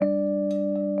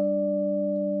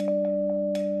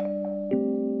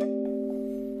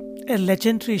a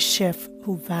legendary chef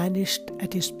who vanished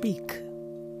at his peak.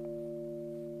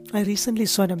 I recently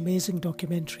saw an amazing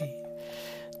documentary.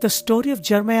 The story of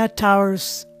Jeremiah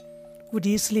Towers would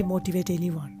easily motivate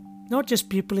anyone, not just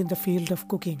people in the field of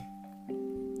cooking.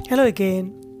 Hello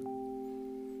again.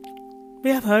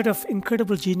 We have heard of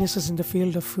incredible geniuses in the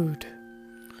field of food.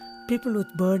 People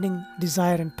with burning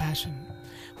desire and passion,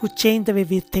 who changed the way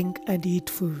we think and eat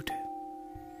food.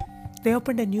 They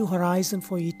opened a new horizon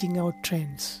for eating out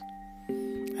trends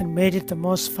and made it the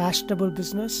most fashionable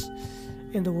business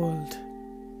in the world.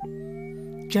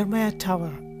 Jeremiah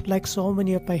Tower, like so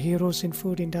many of my heroes in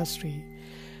food industry,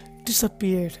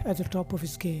 disappeared at the top of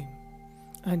his game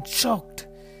and shocked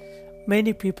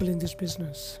many people in this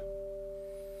business.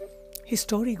 His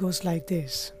story goes like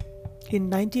this. In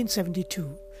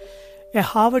 1972, a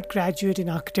Harvard graduate in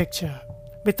architecture,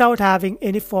 without having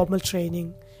any formal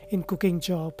training in cooking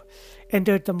job,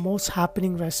 entered the most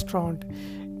happening restaurant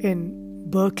in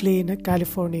Berkeley, in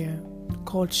California,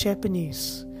 called Chez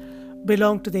Panisse,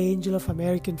 belonged to the angel of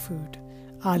American food,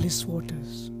 Alice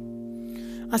Waters.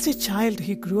 As a child,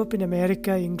 he grew up in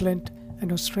America, England,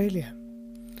 and Australia.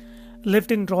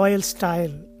 Lived in royal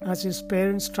style as his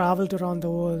parents traveled around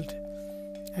the world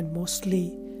and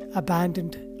mostly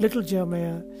abandoned little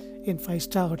Jeremiah in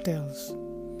five-star hotels.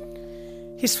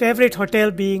 His favorite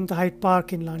hotel being the Hyde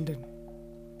Park in London.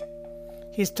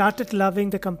 He started loving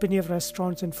the company of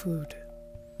restaurants and food.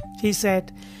 He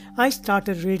said, "I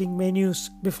started reading menus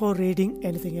before reading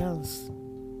anything else."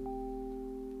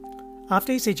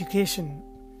 After his education,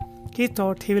 he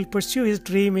thought he will pursue his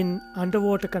dream in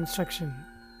underwater construction.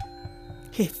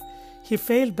 He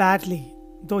failed badly,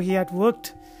 though he had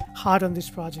worked hard on this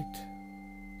project.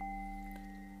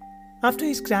 After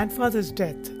his grandfather's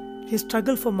death, he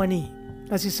struggled for money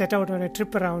as he set out on a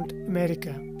trip around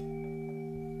America.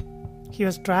 He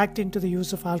was dragged into the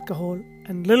use of alcohol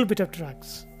and a little bit of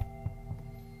drugs.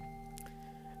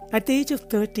 At the age of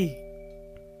 30,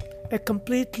 a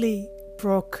completely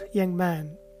broke young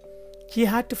man, he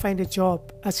had to find a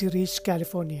job as he reached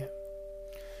California.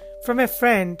 From a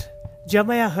friend,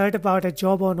 Jeremiah heard about a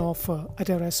job on offer at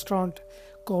a restaurant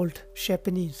called Chez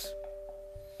Panisse.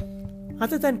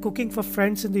 Other than cooking for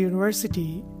friends in the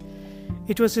university,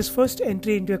 it was his first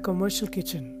entry into a commercial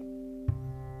kitchen.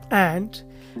 And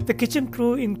the kitchen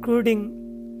crew,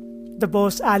 including the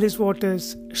boss Alice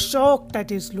Waters, shocked at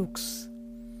his looks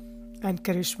and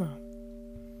charisma.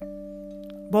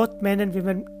 Both men and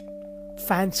women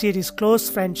fancied his close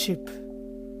friendship.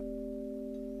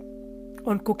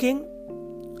 On cooking,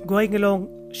 going along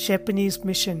Chez Panisse's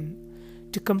mission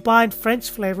to combine French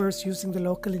flavors using the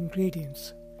local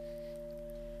ingredients.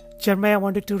 Jeremiah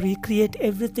wanted to recreate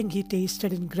everything he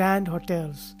tasted in grand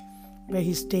hotels where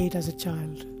he stayed as a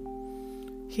child.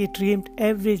 He dreamed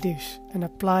every dish and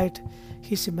applied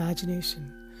his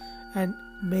imagination and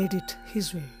made it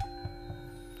his way.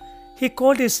 He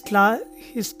called his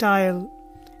style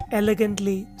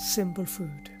elegantly simple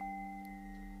food.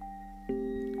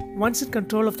 Once in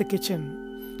control of the kitchen,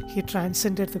 he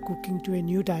transcended the cooking to a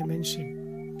new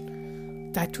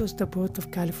dimension. That was the birth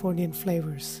of Californian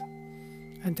flavors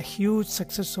and the huge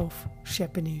success of Chez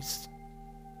Panisse.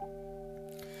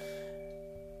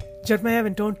 Jeremiah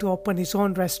went on to open his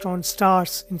own restaurant,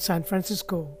 Stars, in San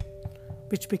Francisco,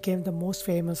 which became the most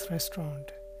famous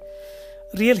restaurant.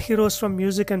 Real heroes from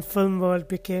music and film world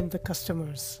became the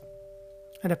customers.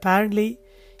 And apparently,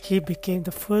 he became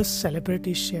the first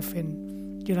celebrity chef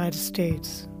in the United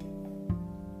States.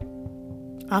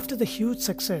 After the huge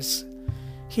success,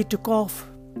 he took off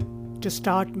to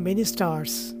start many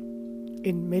stars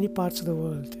in many parts of the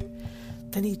world.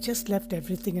 Then he just left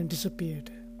everything and disappeared.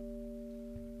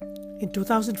 In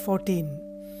 2014,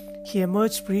 he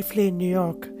emerged briefly in New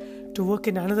York to work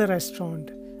in another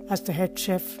restaurant as the head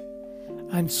chef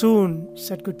and soon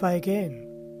said goodbye again.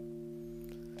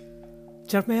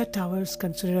 Jeremiah Towers,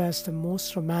 considered as the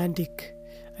most romantic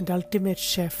and ultimate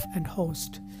chef and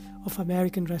host of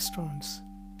American restaurants,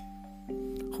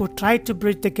 who tried to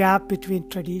bridge the gap between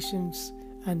traditions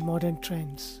and modern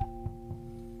trends.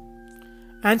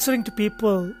 Answering to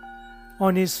people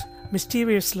on his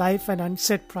mysterious life and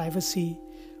unsaid privacy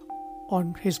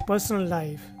on his personal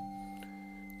life,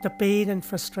 the pain and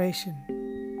frustration,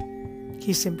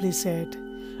 he simply said,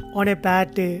 "On a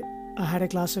bad day, I had a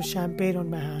glass of champagne on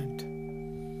my hand,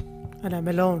 and I'm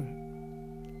alone,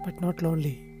 but not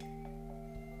lonely."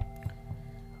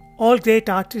 All great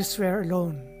artists were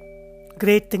alone.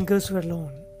 Great thinkers were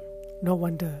alone. No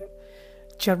wonder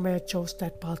Jeremiah chose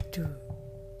that path too.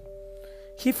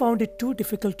 He found it too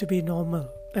difficult to be normal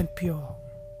and pure.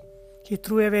 He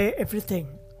threw away everything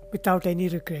without any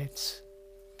regrets.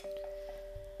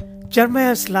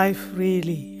 Jeremiah's life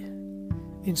really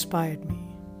inspired me.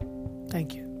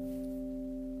 Thank you.